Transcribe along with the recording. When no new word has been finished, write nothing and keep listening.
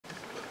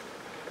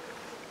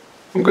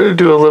I'm going to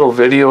do a little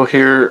video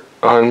here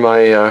on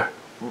my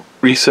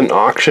recent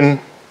auction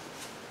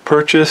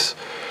purchase.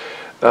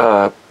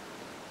 I've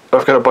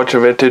got a bunch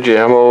of vintage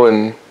ammo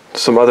and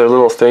some other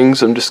little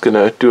things. I'm just going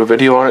to do a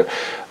video on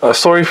it.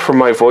 Sorry for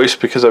my voice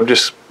because I'm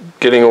just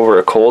getting over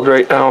a cold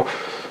right now.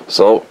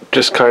 So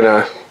just kind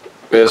of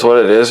is what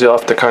it is. You'll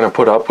have to kind of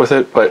put up with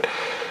it. But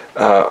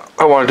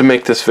I wanted to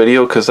make this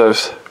video because I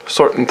was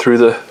sorting through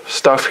the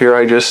stuff here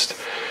I just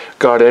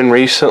got in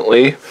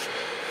recently.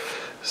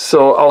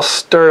 So I'll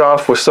start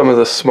off with some of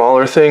the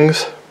smaller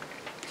things.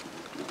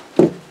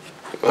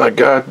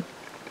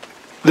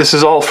 This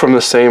is all from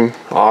the same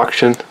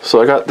auction.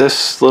 So I got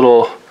this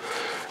little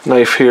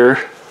knife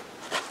here.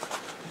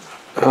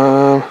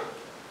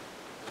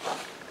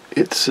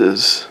 It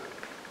says,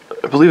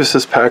 I believe it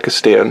says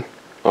Pakistan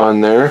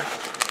on there.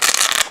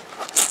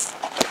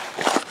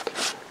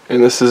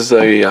 And this is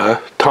a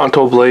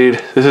Tonto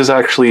blade. This is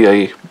actually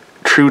a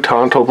true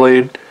Tonto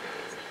blade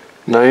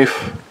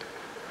knife.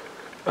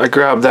 I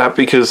grabbed that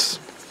because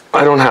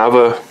I don't have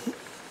a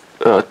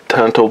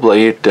Tonto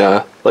blade,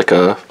 like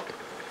a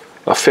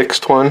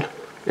fixed one,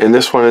 and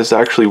this one is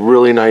actually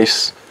really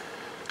nice,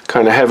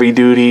 kind of heavy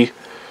duty.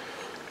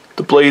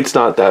 The blade's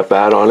not that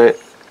bad on it.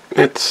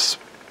 It's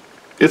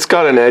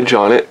got an edge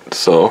on it,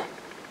 so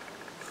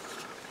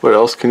what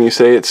else can you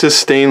say? It says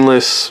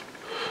stainless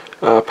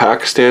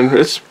Pakistan.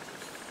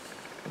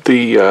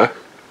 The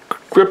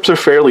grips are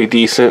fairly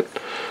decent,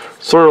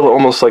 sort of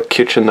almost like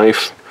kitchen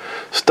knife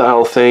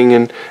style thing,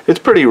 and it's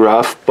pretty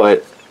rough,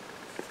 but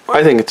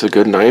I think it's a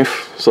good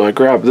knife, so I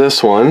grabbed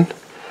this one.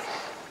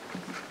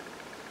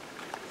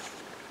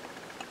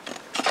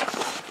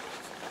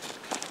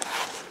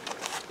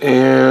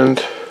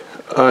 And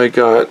I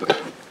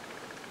got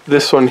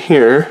this one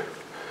here.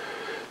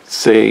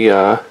 It's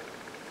a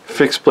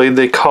fixed blade.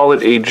 They call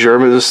it a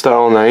German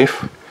style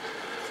knife.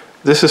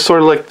 This is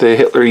sort of like the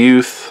Hitler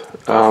Youth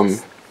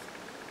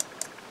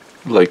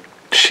like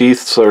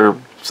sheaths, or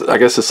I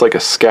guess it's like a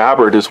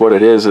scabbard is what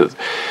it is.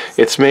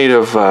 It's made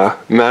of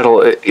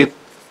metal.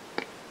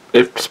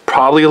 It's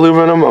probably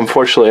aluminum.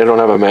 Unfortunately, I don't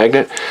have a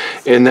magnet.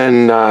 And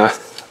then,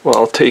 well,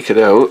 I'll take it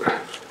out.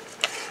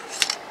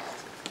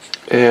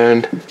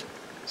 And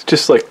it's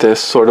just like this,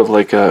 sort of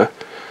like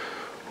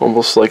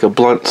almost like a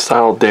blunt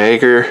style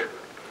dagger.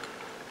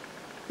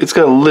 It's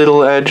got a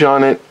little edge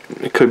on it.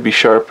 It could be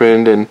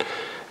sharpened, and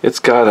it's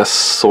got a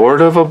sort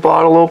of a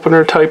bottle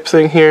opener type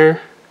thing here.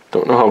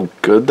 Don't know how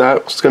good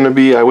that's going to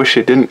be. I wish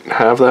it didn't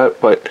have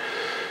that, but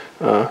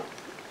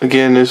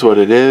again, is what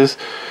it is.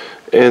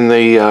 And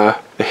the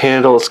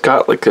handle, it's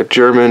got like a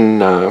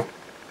German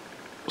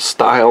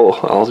style,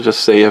 I'll just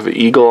say, of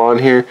eagle on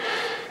here.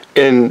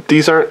 And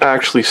these aren't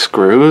actually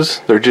screws.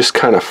 They're just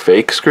kind of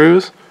fake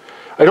screws.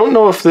 I don't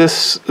know if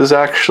this is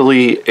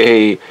actually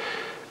a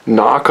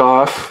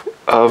knockoff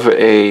of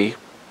a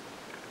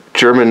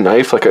German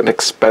knife, like an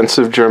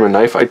expensive German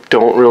knife. I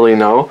don't really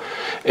know.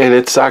 And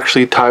it's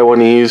actually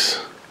Taiwanese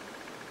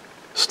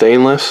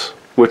stainless,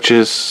 which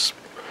is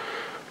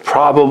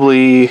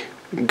probably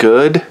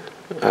good.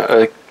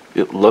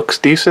 It looks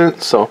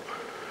decent, so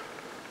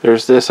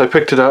there's this. I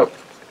picked it up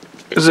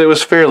because it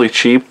was fairly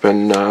cheap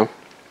and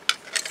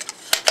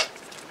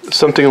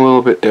something a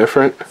little bit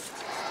different.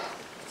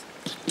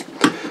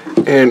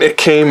 And it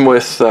came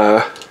with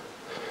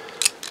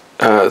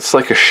it's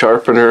like a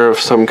sharpener of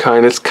some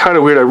kind. It's kind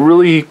of weird. I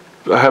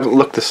haven't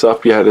looked this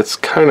up yet. It's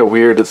kind of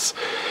weird. It's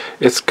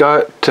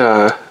got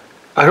I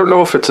don't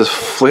know if it's a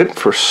flint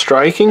for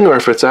striking or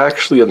if it's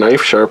actually a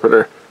knife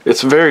sharpener.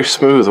 It's very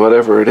smooth,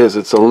 whatever it is.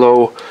 It's a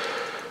low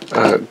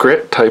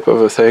grit type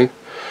of a thing.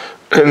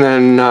 And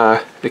then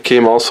it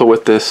came also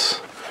with this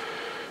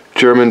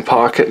German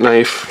pocket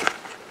knife,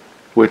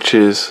 which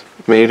is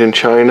made in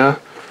China.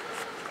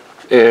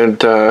 And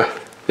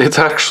it's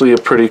actually a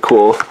pretty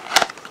cool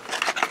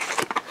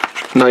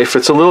knife.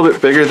 It's a little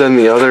bit bigger than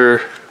the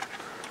other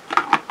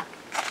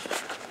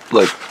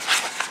like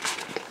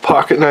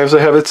pocket knives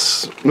I have.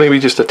 It's maybe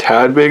just a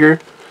tad bigger.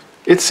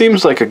 It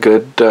seems like a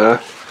good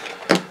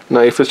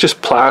knife. It's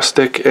just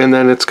plastic, and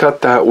then it's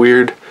got that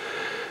weird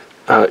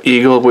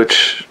eagle,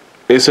 which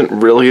isn't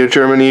really a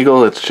German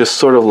eagle. It's just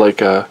sort of like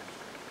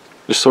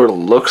just sort of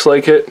looks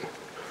like it,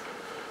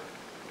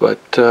 but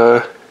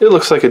it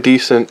looks like a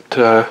decent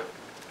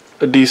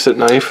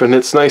knife, and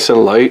it's nice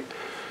and light.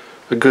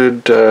 A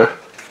good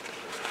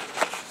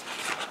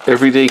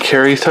everyday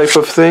carry type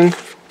of thing.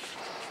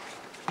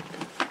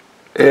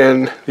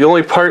 And the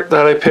only part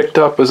that I picked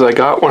up is I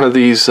got one of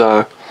these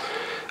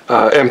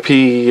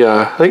MP,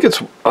 I think it's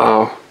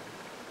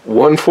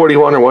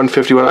 141 or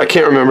 151, I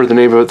can't remember the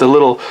name of it, the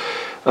little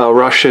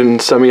Russian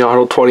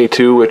semi-auto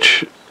 22,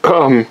 which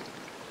I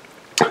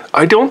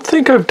don't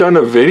think I've done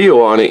a video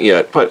on it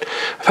yet, but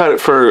I've had it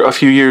for a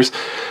few years.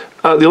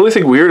 The only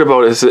thing weird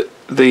about it is that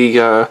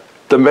the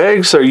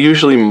mags are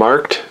usually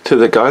marked to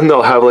the gun.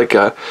 They'll have like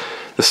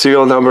the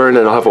serial number, and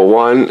then I'll have a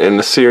 1 and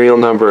the serial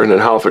number, and then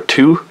I'll have a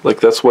 2.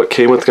 Like that's what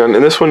came with the gun.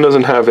 And this one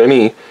doesn't have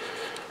any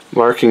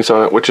markings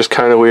on it, which is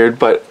kind of weird,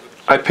 but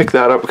I picked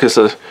that up because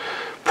it's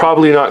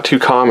probably not too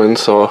common,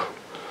 so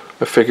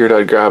I figured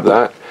I'd grab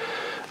that.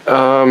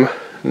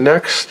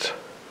 Next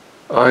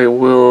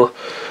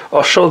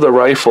I'll show the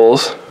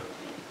rifles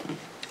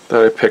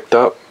that I picked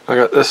up. I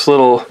got this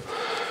little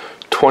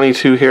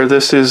 22 here.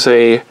 This is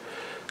a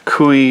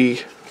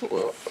cooey.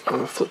 Well, I'm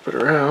gonna flip it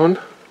around.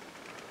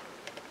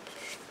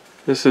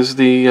 This is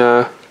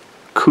the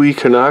Cooey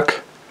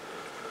Canuck.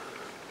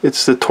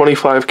 It's the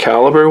 25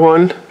 caliber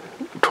one,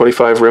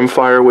 25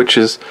 rimfire, which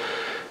is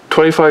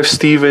 25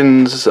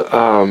 Stevens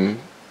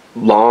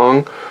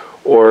long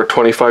or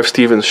 25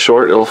 Stevens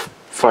short. It'll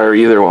fire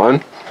either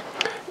one.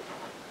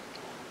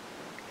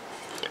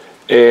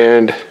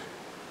 And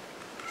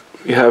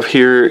you have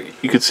here,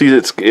 you can see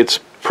that it's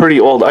pretty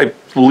old. I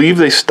believe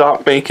they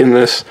stopped making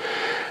this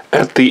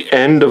at the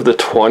end of the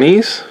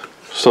 20s,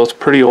 so it's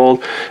pretty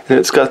old. And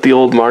it's got the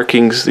old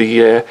markings,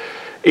 the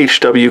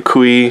HW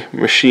Cooey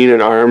Machine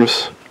and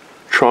Arms,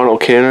 Toronto,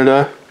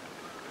 Canada,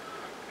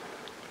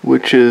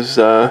 which is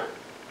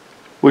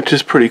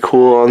pretty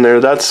cool on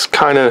there. That's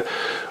kind of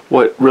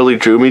what really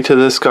drew me to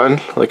this gun.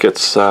 Like,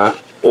 it's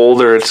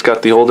older, it's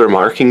got the older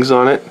markings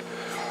on it.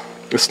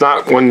 It's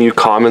not one you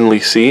commonly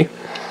see.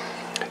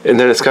 And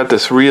then it's got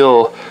this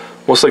real,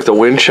 almost like the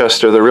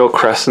Winchester, the real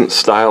crescent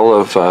style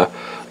of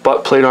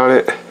butt plate on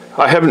it.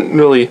 I haven't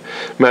really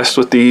messed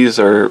with these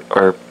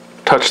or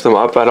touched them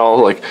up at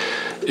all. Like,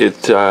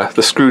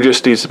 the screw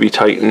just needs to be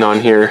tightened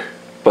on here.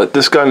 But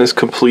this gun is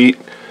complete,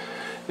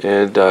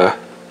 and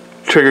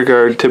trigger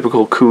guard,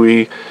 typical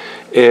Cooey,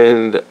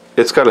 and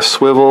it's got a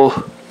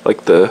swivel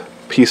like the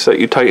piece that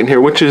you tighten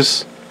here, which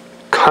is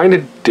kind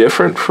of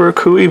different for a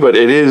Cooey, but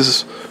it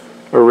is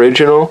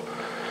original.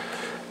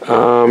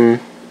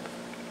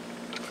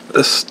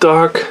 The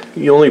stock,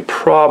 the only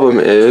problem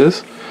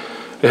is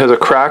it has a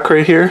crack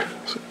right here.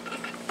 It's a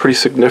pretty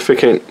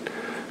significant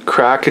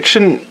crack. It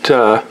shouldn't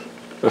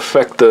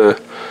affect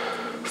the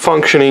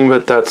functioning,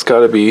 but that's got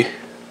to be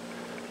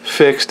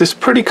fixed. It's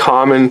pretty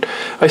common.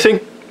 I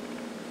think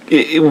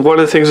one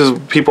of the things is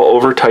people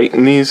over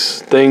tighten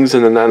these things,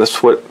 and then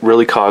that's what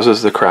really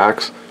causes the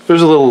cracks.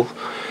 There's a little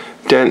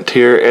dent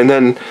here, and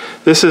then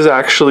this is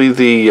actually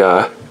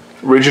the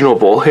original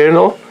bull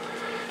handle.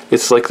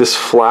 It's like this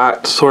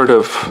flat sort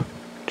of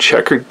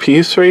checkered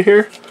piece right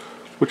here,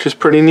 which is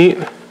pretty neat.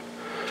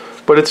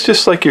 But it's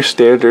just like your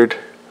standard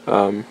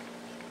Cooey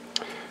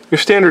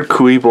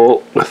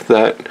bolt with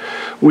that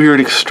weird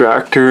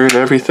extractor and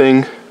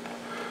everything,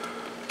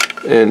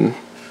 and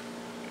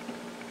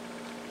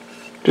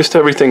just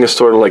everything is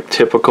sort of like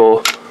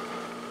typical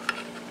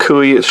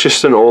Cooey. It's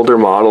just an older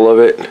model of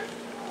it.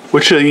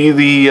 Which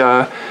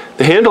the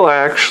handle,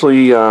 I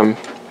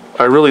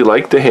really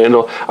like the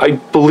handle. I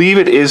believe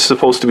it is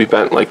supposed to be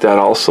bent like that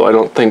also. I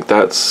don't think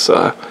that's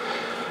I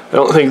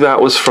don't think that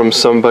was from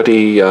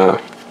somebody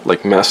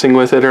like messing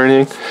with it or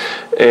anything.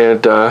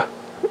 And a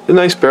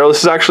nice barrel. This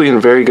is actually in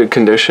very good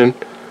condition.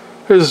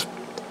 There's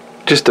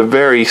just a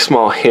very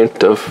small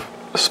hint of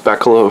a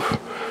speckle of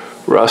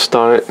rust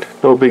on it.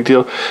 No big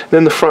deal. And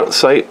then the front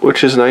sight,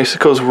 which is nice.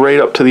 It goes right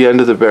up to the end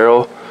of the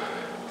barrel.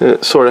 And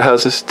it sort of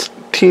has this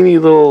teeny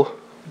little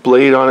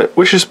blade on it,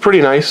 which is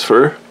pretty nice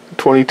for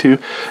 22.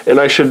 And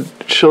I should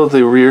show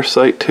the rear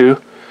sight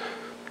too,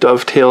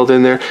 dovetailed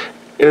in there.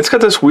 And it's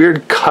got this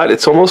weird cut.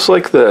 It's almost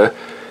like the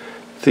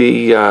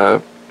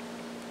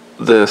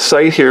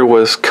sight here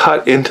was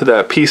cut into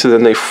that piece and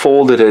then they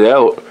folded it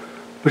out,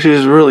 which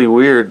is really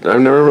weird.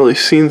 I've never really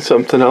seen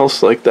something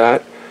else like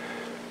that,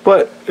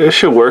 but it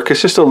should work.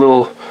 It's just a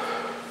little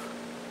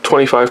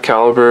 25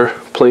 caliber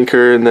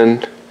plinker, and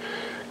then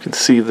you can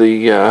see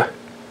the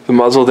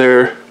muzzle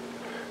there.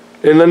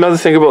 And another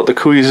thing about the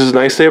Cooeys is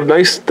nice. They have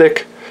nice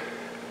thick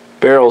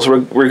barrels,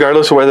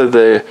 regardless of whether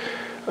the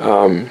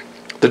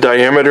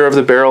diameter of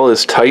the barrel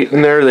is tight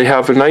in there. They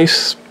have a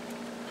nice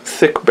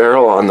thick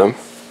barrel on them.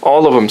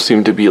 All of them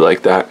seem to be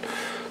like that.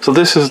 So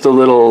this is the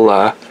little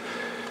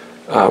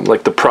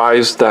like the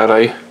prize that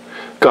I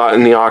got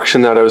in the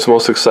auction that I was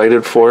most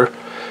excited for.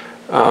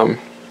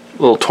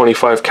 Little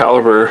 25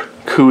 caliber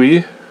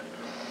Cooey.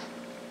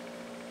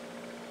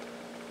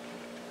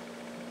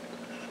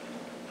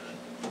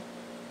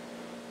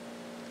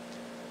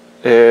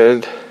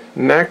 And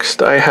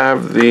next I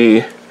have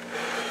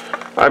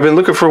I've been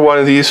looking for one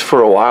of these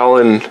for a while,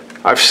 and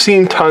I've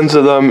seen tons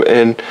of them,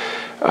 and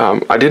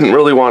I didn't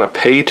really want to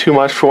pay too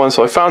much for one,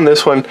 so I found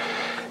this one,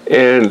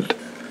 and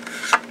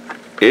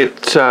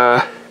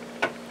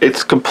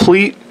it's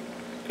complete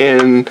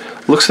and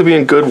looks to be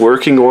in good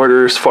working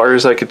order as far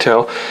as I could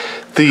tell.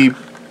 The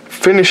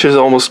finish is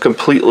almost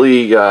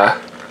completely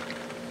gone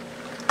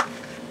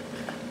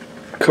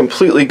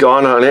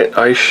on it.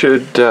 I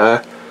should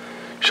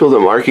show the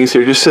markings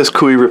here. It just says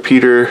Cooey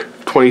Repeater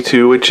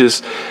 22, which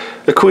is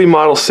the Cooey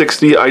Model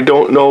 60. I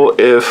don't know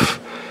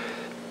if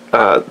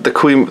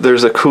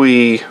there's a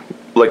Cooey,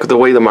 like the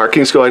way the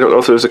markings go, I don't know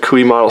if there's a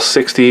Cooey Model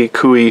 60,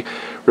 Cooey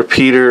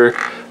Repeater.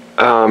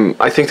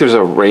 I think there's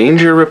a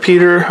Ranger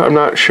Repeater, I'm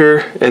not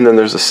sure, and then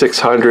there's a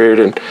 600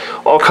 and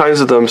all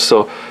kinds of them,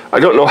 so I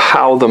don't know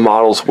how the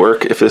models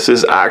work, if this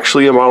is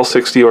actually a Model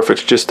 60 or if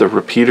it's just a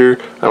repeater.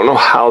 I don't know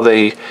how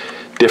they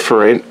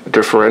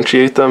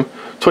differentiate them.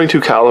 22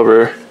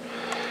 caliber,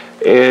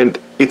 and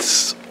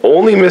it's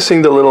only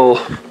missing the little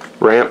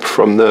ramp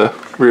from the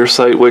rear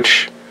sight,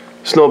 which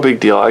is no big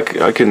deal. I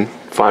can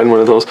find one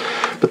of those.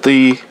 But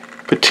the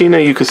patina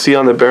you can see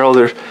on the barrel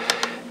there,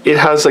 it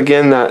has,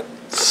 again, that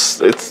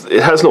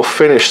it has no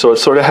finish, so it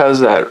sort of has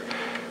that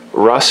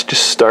rust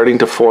just starting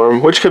to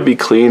form, which could be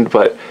cleaned,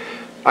 but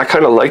I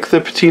kind of like the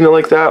patina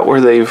like that,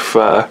 where they've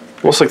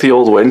almost like the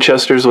old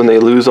Winchesters when they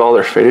lose all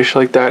their finish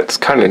like that. It's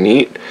kind of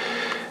neat.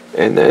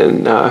 And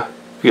then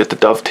you get the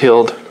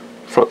dovetailed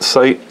front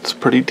sight, it's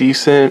pretty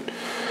decent.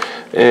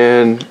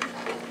 And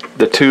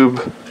the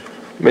tube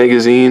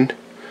magazine,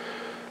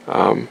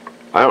 I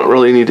don't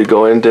really need to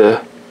go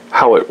into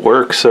how it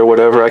works or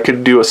whatever. I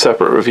could do a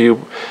separate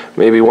review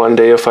maybe one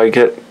day if I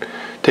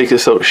take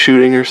this out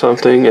shooting or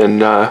something.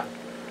 And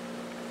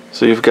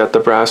so you've got the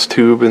brass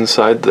tube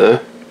inside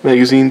the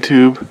magazine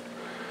tube.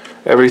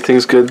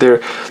 Everything's good there.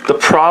 The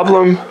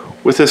problem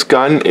with this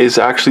gun is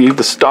actually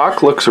the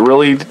stock looks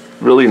really,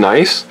 really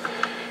nice.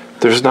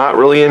 There's not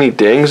really any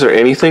dings or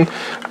anything,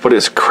 but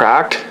it's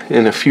cracked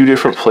in a few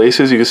different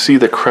places. You can see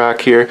the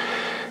crack here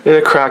and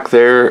a crack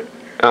there.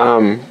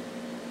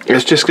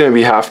 It's just going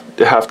to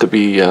have to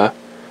be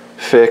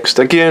fixed.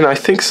 Again, I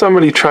think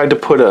somebody tried to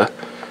put a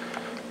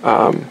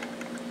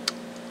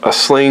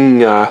sling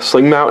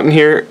mount in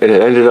here, and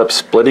it ended up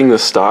splitting the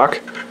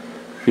stock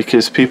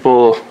because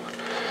people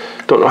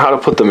don't know how to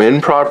put them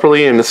in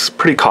properly, and it's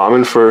pretty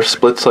common for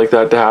splits like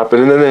that to happen.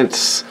 And then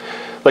it's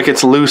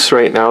loose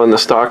right now in the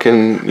stock,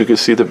 and you can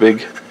see the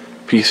big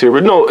piece here.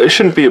 But no, it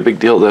shouldn't be a big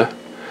deal to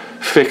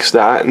fix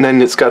that. And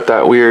then it's got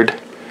that weird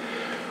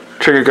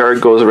trigger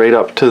guard goes right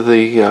up to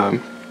the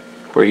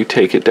where you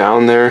take it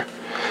down there.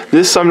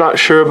 This I'm not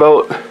sure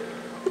about,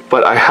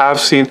 but I have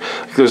seen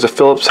there's a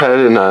Phillips head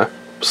and a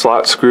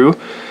slot screw.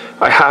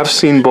 I have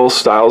seen both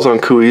styles on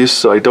cooeys,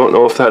 so I don't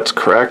know if that's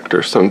correct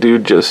or some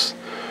dude just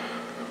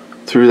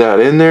threw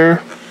that in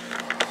there.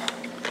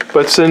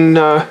 But it's in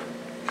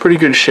pretty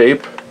good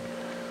shape.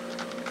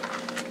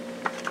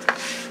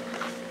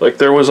 Like,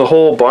 there was a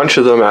whole bunch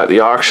of them at the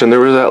auction. There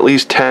was at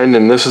least 10,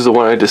 and this is the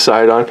one I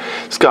decided on.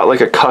 It's got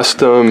like a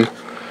custom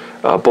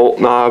bolt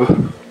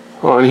knob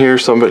on here.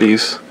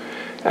 Somebody's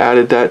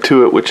added that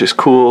to it, which is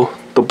cool.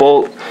 The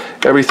bolt,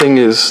 everything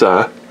is,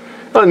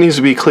 it needs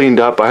to be cleaned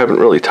up. I haven't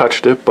really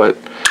touched it, but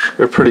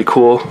they're pretty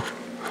cool.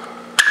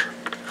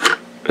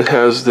 It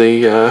has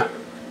the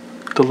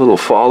little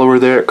follower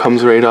there. It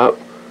comes right up.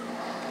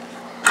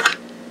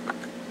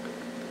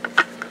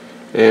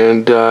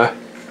 And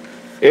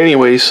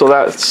anyway, so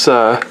that's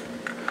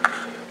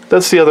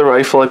the other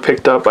rifle I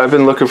picked up. I've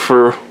been looking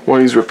for one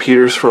of these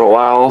repeaters for a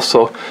while,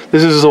 so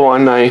this is the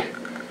one I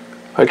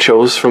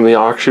chose from the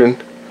auction.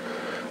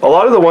 A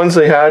lot of the ones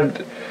they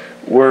had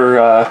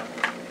were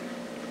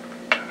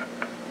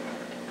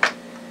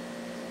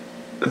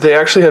they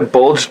actually had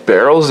bulged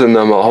barrels in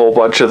them, a whole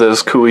bunch of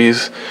those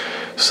cooeys,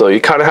 so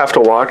you kind of have to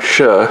watch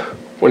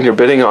when you're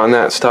bidding on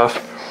that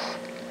stuff.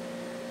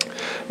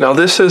 Now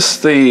this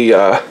is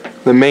the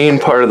main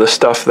part of the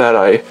stuff that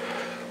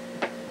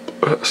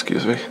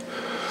excuse me.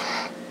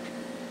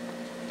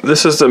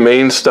 This is the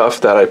main stuff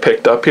that I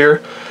picked up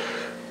here.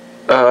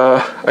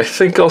 I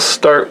think I'll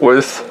start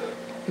with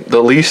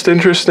the least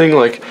interesting.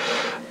 Like,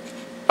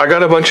 I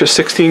got a bunch of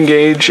 16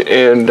 gauge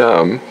and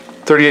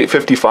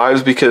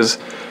 3855s because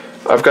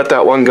I've got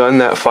that one gun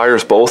that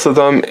fires both of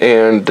them,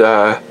 and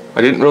I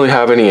didn't really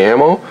have any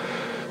ammo,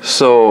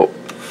 so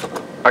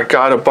I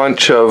got a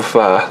bunch of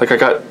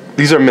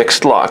these are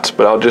mixed lots,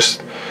 but I'll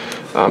just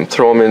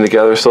throw them in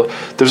together. So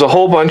there's a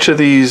whole bunch of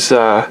these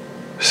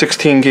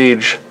 16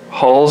 gauge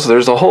hulls.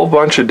 There's a whole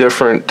bunch of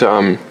different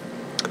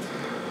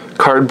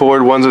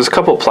cardboard ones. There's a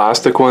couple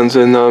plastic ones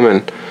in them,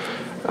 and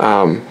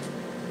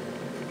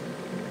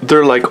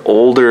they're like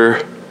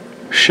older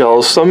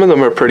shells. Some of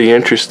them are pretty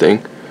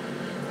interesting.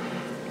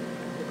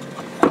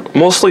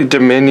 Mostly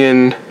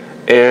Dominion,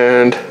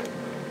 and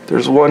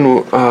there's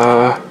one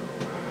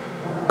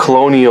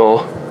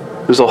Colonial.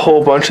 There's a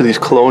whole bunch of these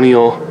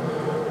Colonial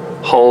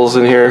hulls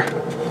in here,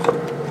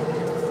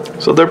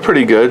 so they're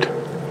pretty good.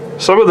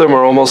 Some of them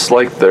are almost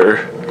like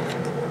they've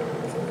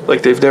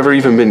never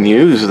even been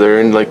used. They're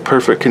in like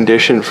perfect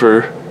condition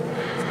for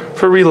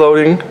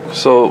reloading,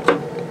 so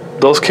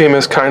those came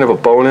as kind of a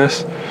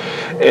bonus.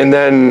 And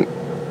then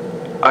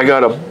I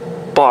got a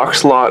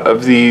box lot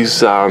of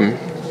these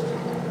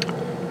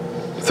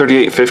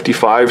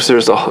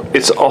 3855s.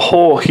 It's a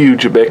whole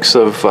huge mix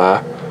of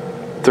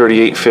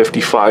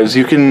 3855s.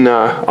 You can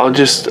I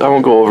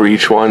won't go over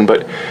each one,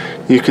 but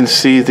you can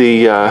see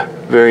the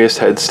various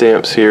head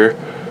stamps here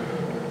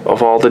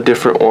of all the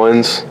different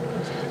ones.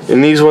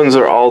 And these ones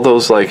are all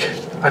those, like,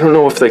 I don't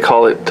know if they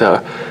call it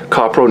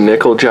copper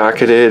nickel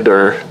jacketed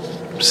or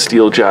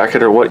steel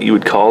jacket or what you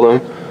would call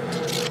them,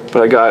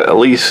 but I got at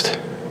least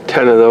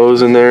 10 of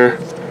those in there.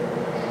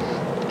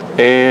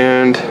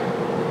 And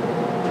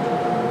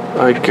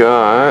I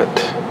got,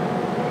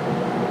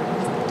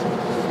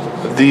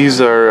 these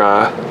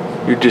are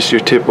just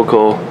your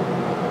typical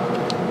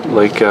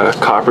like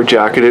copper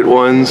jacketed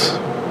ones,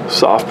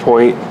 soft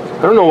point.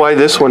 I don't know why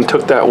this one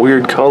took that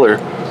weird color.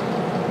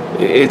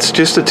 It's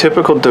just a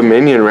typical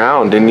Dominion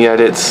round, and yet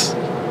it's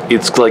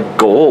like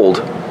gold.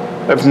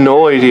 I have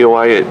no idea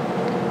why it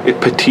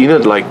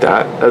patinaed like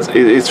that.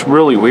 It's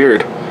really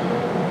weird.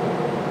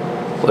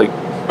 Like,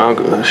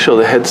 I'll show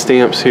the head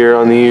stamps here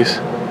on these.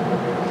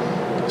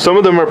 Some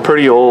of them are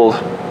pretty old.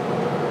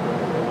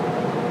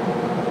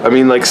 I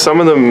mean, like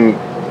some of them,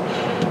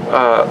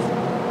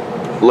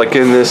 like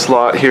in this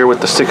lot here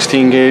with the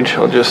 16 gauge,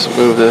 I'll just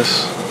move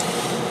this.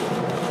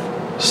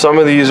 Some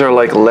of these are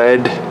like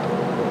lead.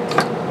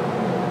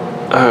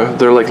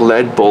 They're like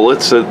lead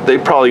bullets. They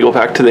probably go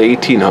back to the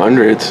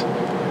 1800s.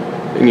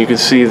 And you can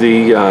see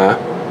the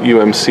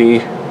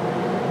UMC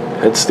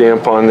head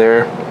stamp on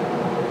there.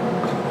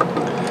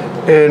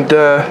 And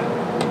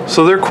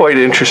so they're quite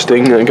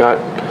interesting. I got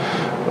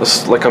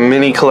like a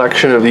mini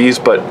collection of these,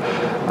 but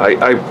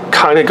I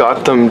kind of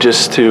got them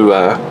just to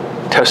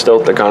test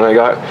out the gun I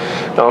got.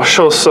 Now I'll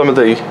show some of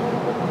the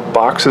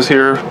boxes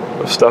here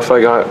of stuff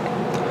I got.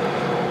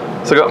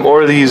 So I got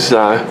more of these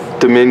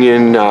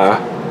Dominion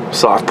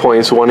soft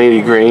points,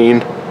 180 grain.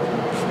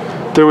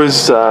 There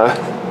was,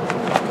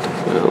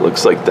 it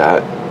looks like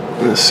that,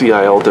 the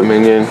CIL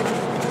Dominion.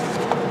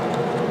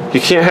 You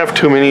can't have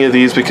too many of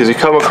these because you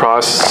come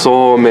across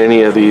so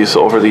many of these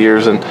over the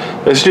years, and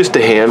there's just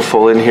a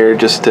handful in here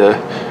just to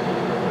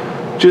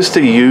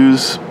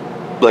use.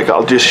 Like,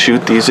 I'll just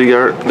shoot these.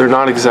 They're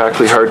not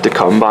exactly hard to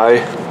come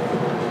by.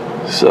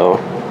 So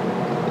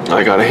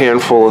I got a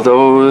handful of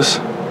those.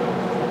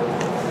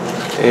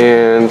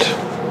 And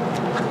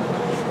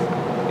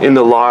in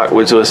the lot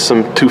was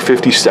some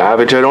 250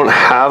 Savage. I don't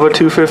have a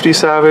 250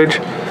 Savage.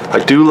 I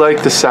do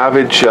like the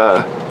Savage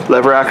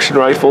lever action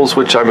rifles,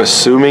 which I'm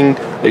assuming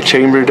they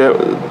chambered it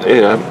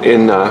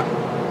in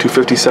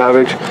 250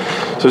 Savage.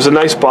 So there's a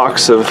nice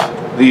box of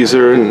these.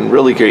 Are in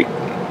really great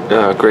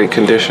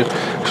condition.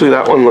 Actually,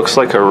 that one looks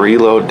like a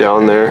reload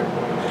down there.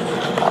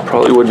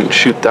 Probably wouldn't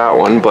shoot that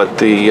one, but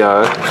the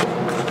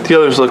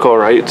others look all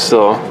right.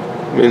 So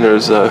I mean,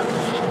 there's a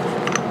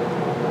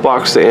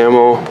box of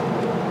ammo.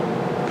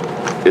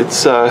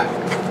 It's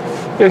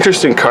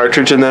interesting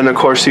cartridge, and then of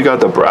course you got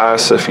the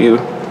brass if you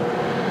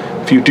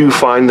do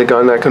find the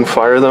gun that can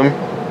fire them.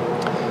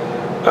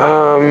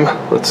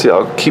 Let's see,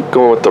 I'll keep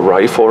going with the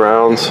rifle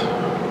rounds.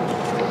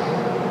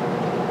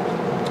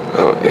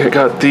 I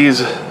got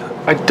these.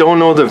 I don't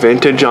know the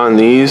vintage on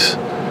these.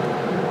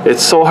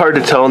 It's so hard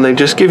to tell, and they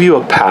just give you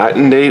a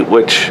patent date,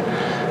 which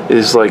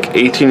is like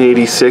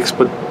 1886,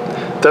 but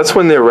that's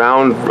when the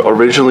round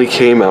originally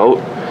came out.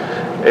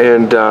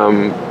 And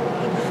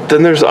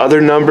then there's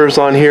other numbers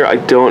on here. I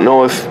don't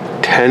know if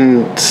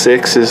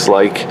 10-6 is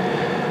like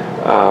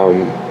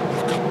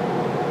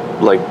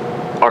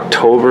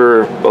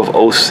October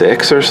of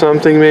 06 or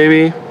something,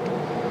 maybe.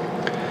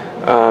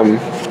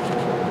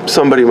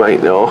 Somebody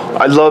might know.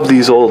 I love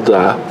these old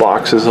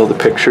boxes, all the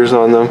pictures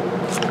on them.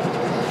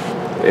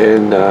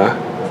 And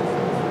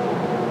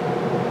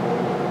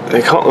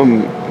they call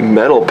them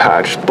metal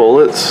patched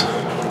bullets.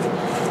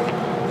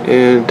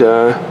 And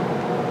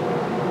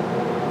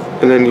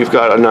then you've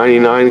got a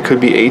 99, it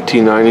could be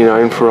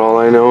 1899 for all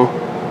I know.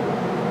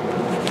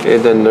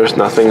 And then there's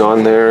nothing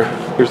on there.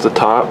 Here's the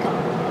top.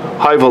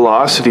 High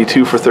velocity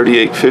too for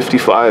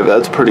 38.55.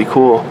 That's pretty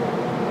cool.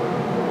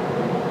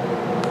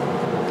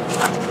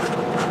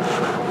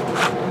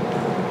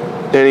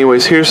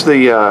 Anyways, here's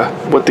the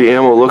what the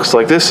ammo looks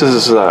like. This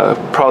is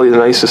probably the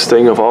nicest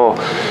thing of all.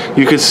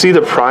 You can see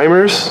the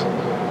primers.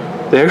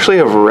 They actually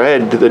have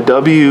red. The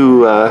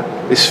W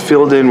is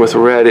filled in with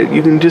red.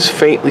 You can just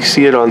faintly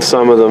see it on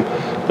some of them.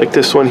 Like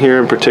this one here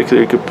in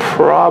particular, you could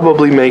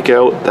probably make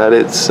out that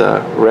it's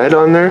red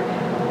on there,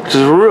 which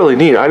is really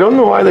neat. I don't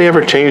know why they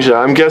ever changed that.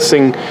 I'm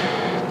guessing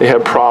they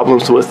had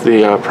problems with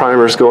the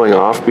primers going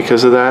off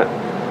because of that.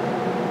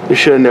 They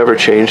should have never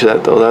changed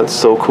that though. That's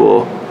so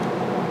cool.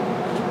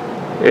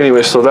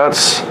 Anyway, so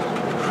that's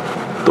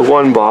the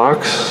one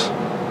box.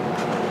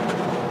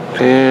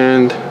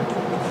 And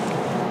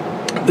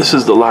this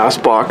is the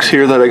last box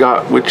here that I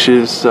got, which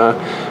is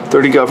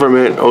 30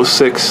 Government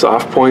 06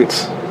 soft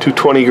points,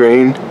 220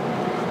 grain.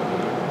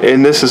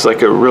 And this is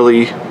like a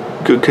really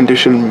good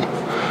condition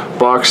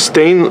box.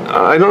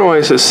 I don't know why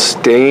it says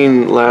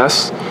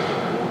stainless.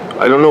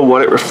 I don't know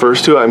what it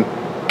refers to. I'm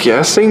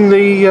guessing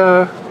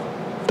the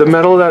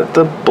metal that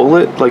the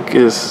bullet, like,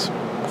 is,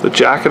 the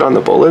jacket on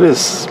the bullet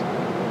is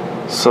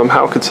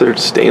somehow considered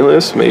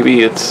stainless.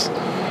 Maybe it's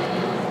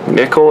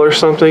nickel or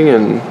something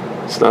and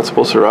it's not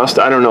supposed to rust.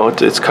 I don't know.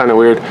 It's kind of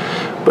weird.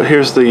 But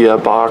here's the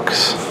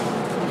box.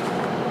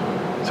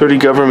 30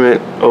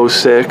 Government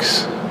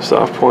 06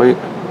 soft point.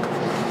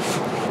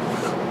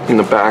 And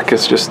the back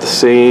is just the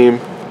same.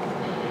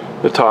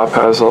 The top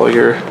has all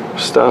your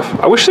stuff.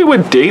 I wish they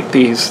would date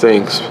these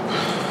things.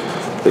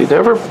 They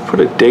never put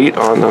a date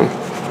on them.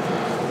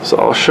 So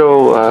I'll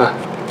show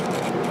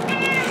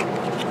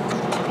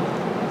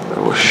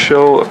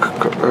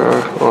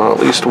well, at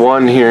least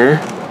one here.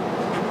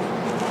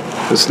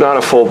 It's not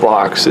a full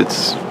box,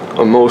 it's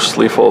a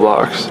mostly full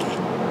box.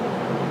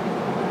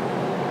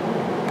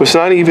 But it's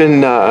not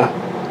even,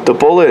 the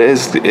bullet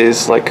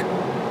is like,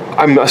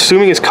 I'm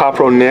assuming it's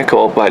copper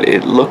nickel, but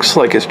it looks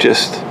like it's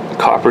just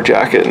copper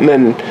jacket. And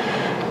then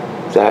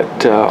that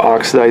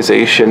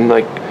oxidization,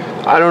 like,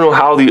 I don't know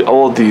how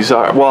old these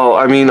are. Well,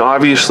 I mean,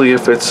 obviously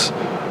if it's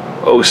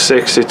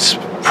 06, it's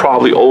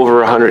probably over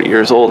 100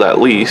 years old at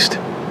least.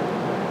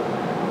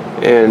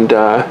 And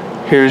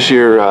here's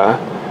your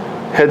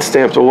head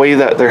stamp, the way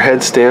that they're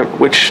head stamped,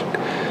 which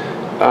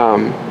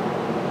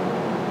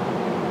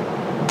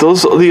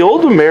the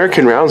old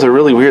American rounds are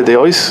really weird. They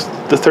always,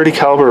 the 30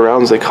 caliber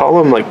rounds, they call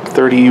them like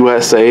 30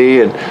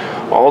 USA and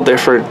all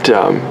different,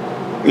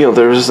 you know,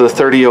 there's the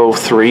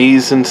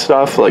 3003s and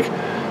stuff, like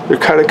they're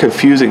kind of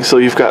confusing. So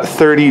you've got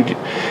 30,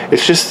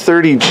 it's just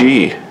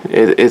 30G.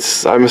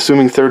 It's, I'm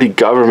assuming 30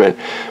 government,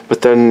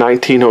 but then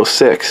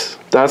 1906.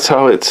 That's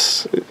how it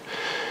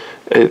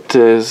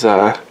is,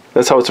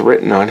 that's how it's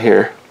written on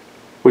here,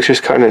 which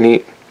is kind of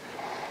neat.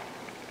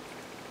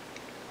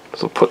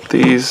 So put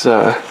these,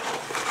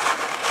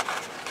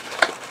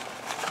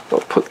 I'll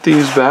put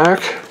these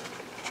back.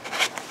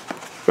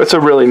 It's a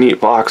really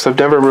neat box. I've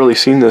never really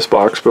seen this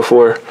box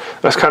before.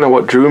 That's kind of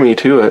what drew me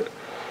to it.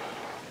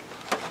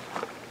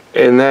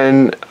 And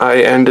then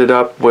I ended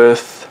up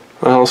with,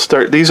 I'll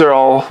start, these are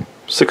all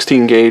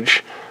 16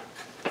 gauge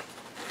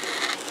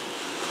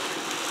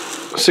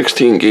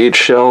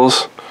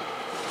shells.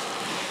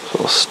 So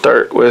I'll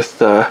start with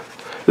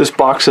this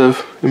box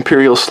of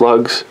Imperial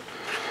slugs.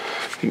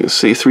 You can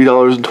see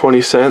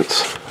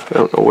 $3.20. I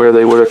don't know where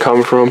they would have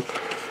come from.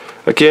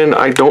 Again,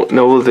 I don't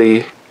know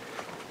the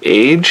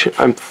age.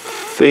 I'm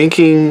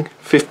thinking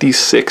 50s,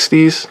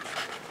 60s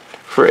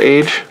for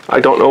age.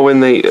 I don't know when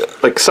they,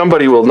 like,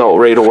 somebody will know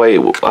right away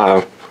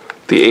the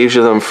age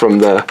of them from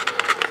the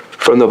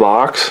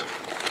box.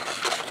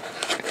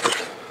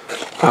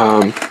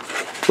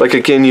 Like,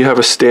 again, you have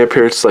a stamp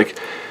here. It's like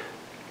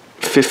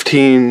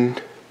 15,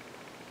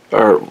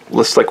 or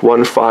let's like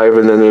 15,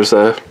 and then there's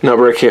a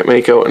number I can't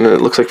make out, and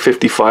it looks like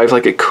 55.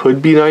 Like, it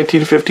could be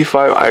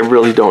 1955. I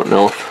really don't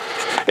know.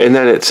 And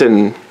then it's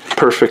in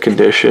perfect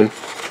condition.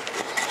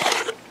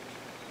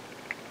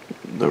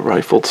 The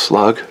rifled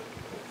slug.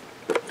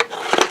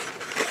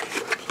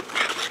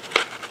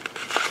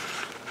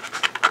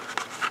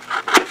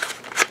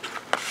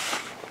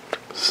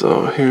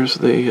 So here's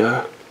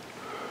the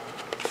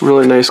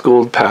really nice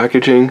gold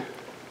packaging.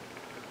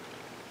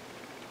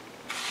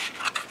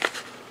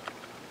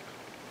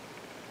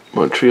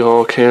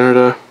 Montreal,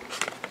 Canada.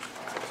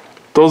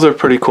 Those are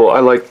pretty cool. I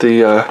like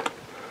the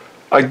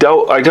I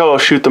doubt I'll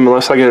shoot them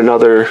unless I get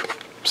another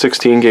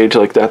 16 gauge,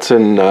 like that's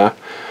in a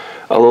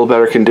little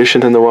better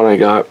condition than the one I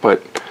got.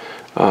 But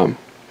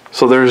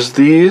so there's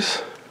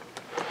these,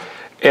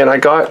 and I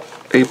got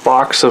a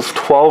box of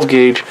 12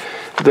 gauge.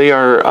 They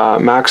are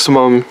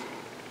Maxim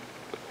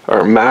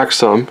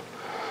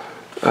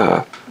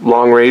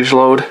long range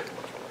load,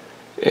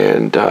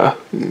 and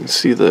you can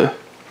see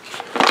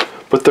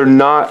but they're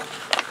not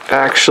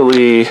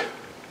actually,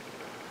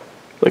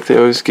 like, they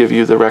always give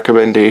you the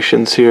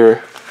recommendations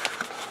here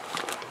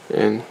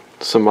and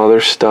some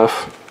other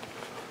stuff,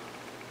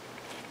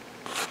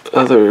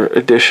 other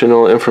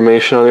additional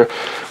information on there,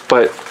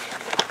 but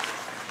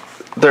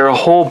there are a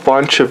whole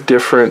bunch of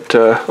different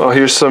oh,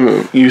 here's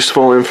some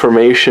useful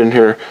information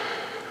here.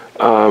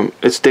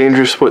 It's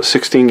dangerous to put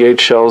 16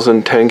 gauge shells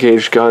in 10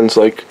 gauge guns.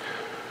 Like,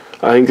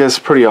 I think that's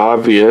pretty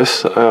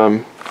obvious,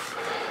 but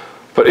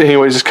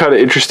anyways, it's kind of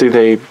interesting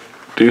they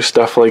do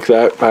stuff like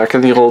that back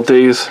in the old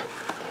days.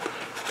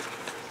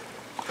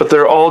 But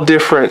they're all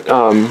different.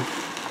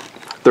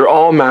 They're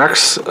all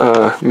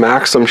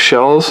Maxim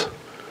shells,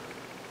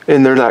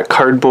 and they're that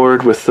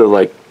cardboard with the,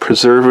 like,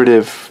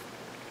 preservative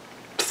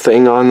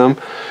thing on them,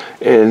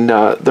 and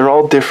they're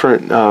all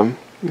different.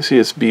 You see,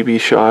 it's BB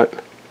shot,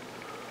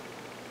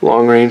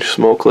 long range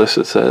smokeless,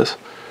 it says,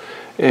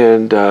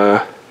 and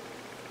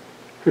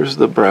here's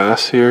the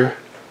brass here,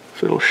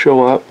 if it'll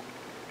show up.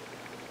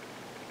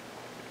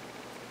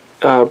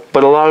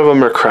 But a lot of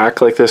them are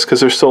cracked like this because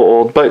they're so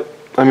old. But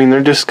I mean,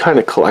 they're just kind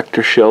of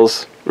collector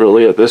shells,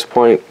 really, at this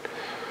point.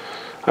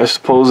 I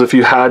suppose if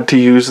you had to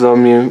use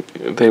them,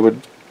 they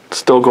would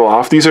still go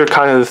off. These are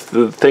kind of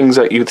the things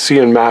that you'd see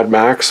in Mad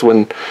Max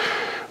when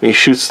he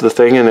shoots the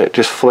thing and it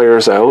just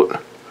flares out.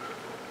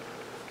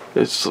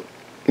 It's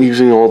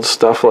using old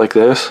stuff like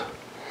this.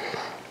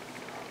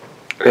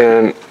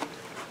 And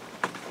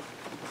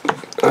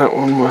that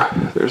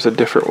one, there's a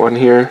different one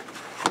here.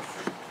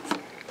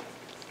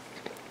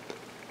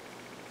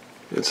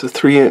 It's a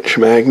 3-inch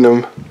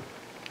Magnum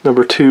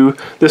number 2.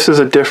 This is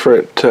a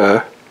different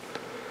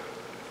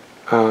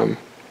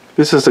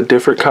this is a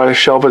different kind of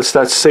shell, but it's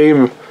that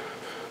same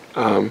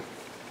no,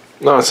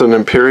 it's an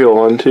Imperial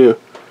one too,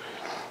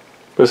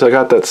 because I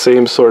got that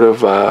same sort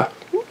of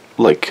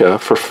like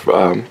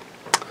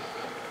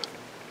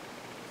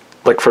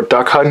for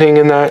duck hunting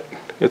and that.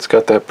 It's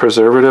got that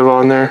preservative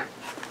on there.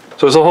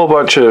 So there's a whole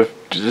bunch of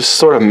just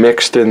sort of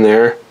mixed in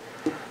there.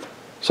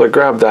 So I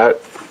grabbed that.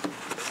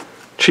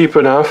 Cheap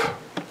enough.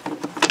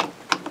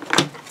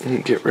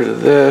 And get rid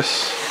of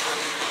this.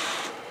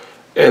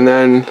 And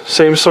then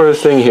same sort of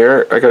thing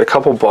here. I got a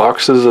couple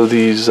boxes of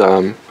these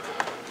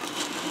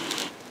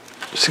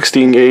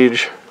 16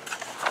 gauge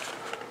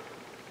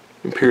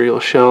Imperial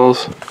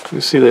shells.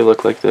 You see they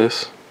look like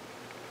this.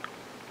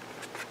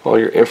 All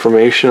your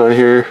information on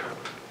here.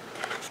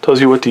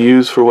 Tells you what to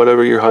use for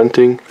whatever you're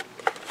hunting,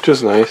 which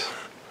is nice.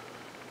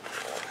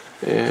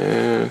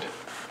 And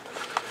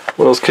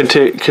what else?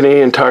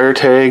 Canadian Tire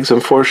tags.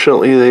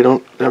 Unfortunately, they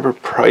don't ever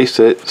price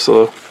it.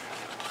 So,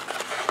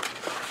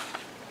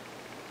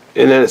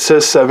 and then it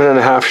says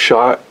 7.5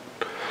 shot.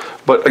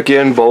 But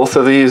again, both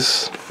of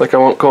these, like I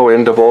won't go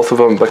into both of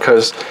them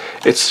because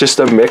it's just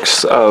a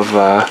mix of.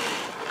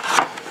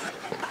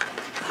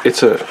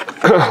 It's a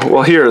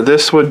well here.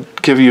 This would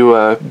give you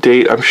a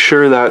date. I'm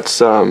sure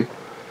that's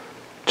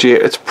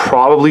it's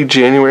probably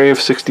January of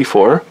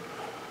 '64.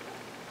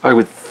 I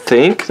would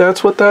think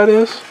that's what that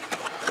is.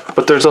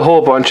 But there's a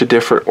whole bunch of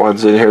different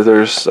ones in here.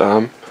 There's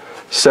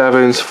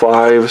 7s,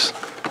 5s.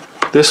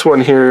 This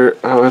one here,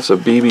 oh, it's a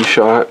BB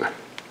shot.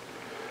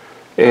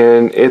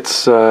 And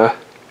it's, yeah,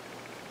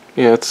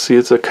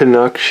 it's a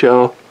Canuck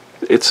shell.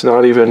 It's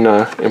not even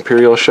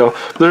Imperial shell.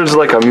 There's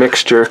like a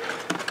mixture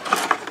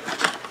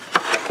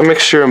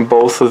in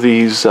both of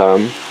these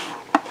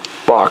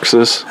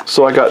boxes.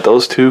 So I got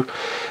those two.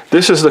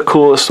 This is the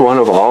coolest one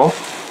of all.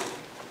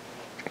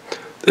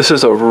 This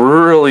is a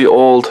really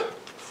old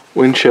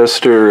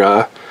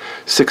Winchester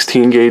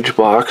 16 gauge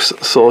box.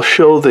 So I'll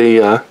show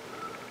the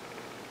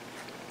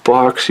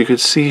box. You could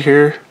see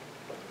here.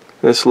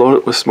 And it's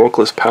loaded with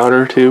smokeless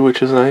powder too,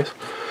 which is nice.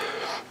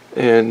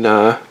 And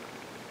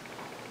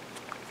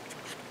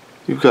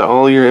you've got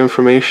all your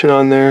information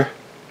on there.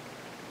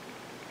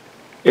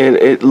 And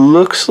it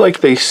looks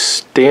like they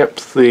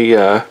stamped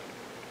the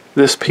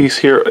this piece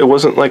here. It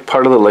wasn't like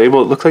part of the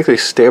label. It looked like they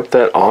stamped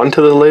that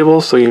onto the label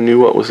so you knew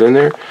what was in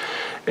there.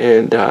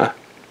 And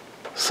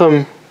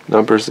some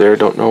numbers there,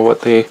 don't know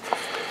what they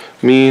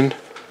mean.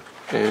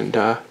 And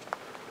you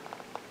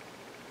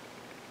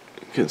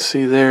can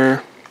see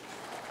there.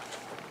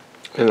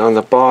 And on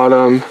the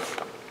bottom,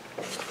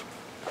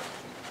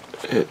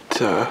 it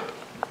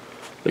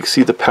like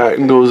see the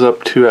patent goes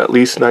up to at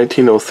least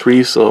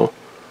 1903. So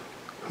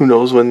who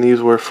knows when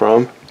these were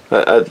from?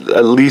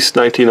 At least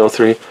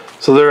 1903.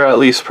 So they're at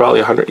least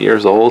probably 100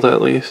 years old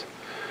at least.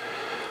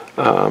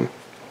 There's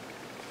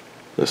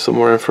some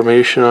more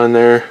information on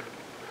there.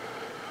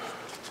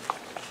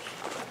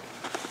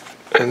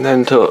 And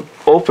then to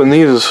open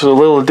these is a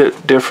little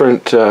bit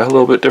different,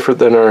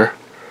 than our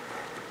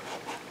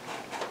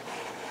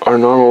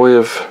normal way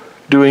of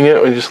doing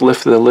it. We just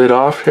lift the lid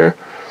off here.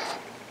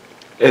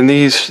 And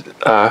these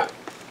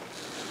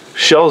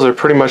shells are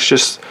pretty much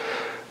just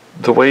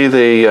the way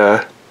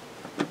they've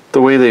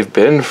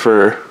been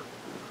for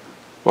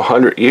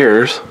 100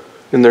 years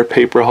in their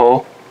paper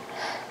hull.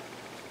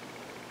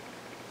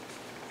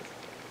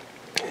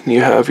 And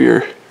you have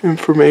your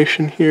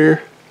information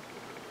here.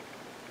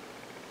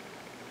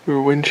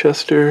 Your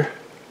Winchester.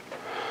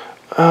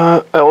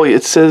 Oh,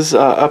 it says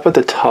up at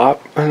the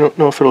top. I don't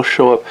know if it'll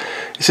show up.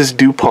 It says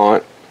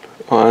DuPont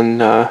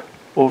on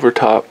over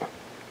top,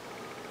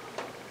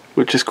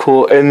 which is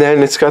cool. And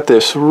then it's got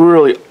this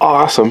really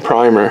awesome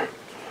primer.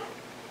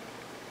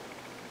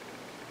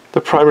 The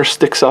primer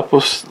sticks up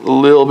a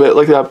little bit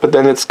like that, but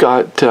then it's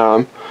got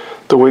the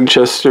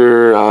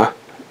Winchester. I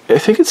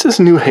think it says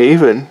New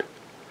Haven.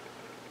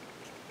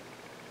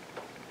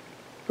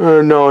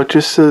 No, it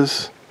just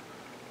says.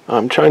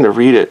 I'm trying to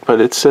read it,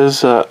 but it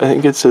says. I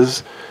think it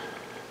says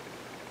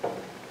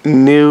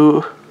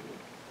New,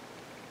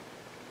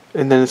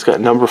 and then it's got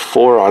number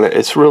 4 on it.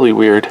 It's really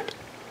weird.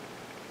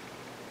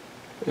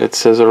 It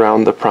says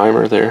around the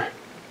primer there.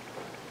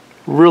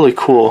 Really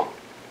cool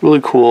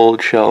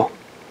old shell.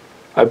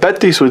 I bet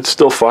these would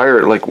still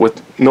fire like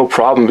with no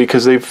problem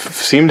because they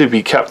seem to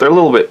be kept. They're a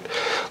little bit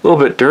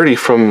dirty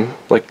from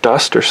like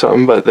dust or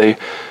something, but they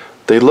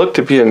look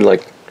to be in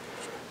like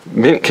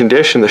mint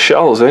condition, the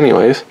shells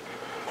anyways.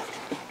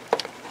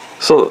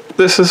 So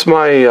this is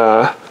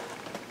my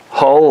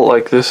hull.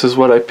 Like this is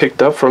what I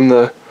picked up from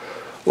the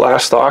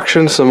last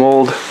auction. Some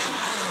old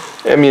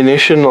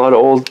ammunition, a lot of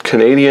old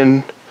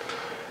Canadian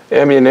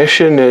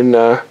ammunition, and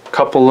a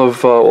couple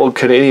of old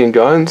Canadian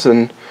guns,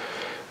 and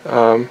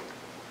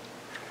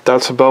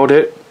that's about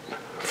it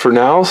for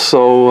now.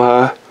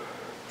 So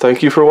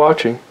thank you for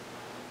watching.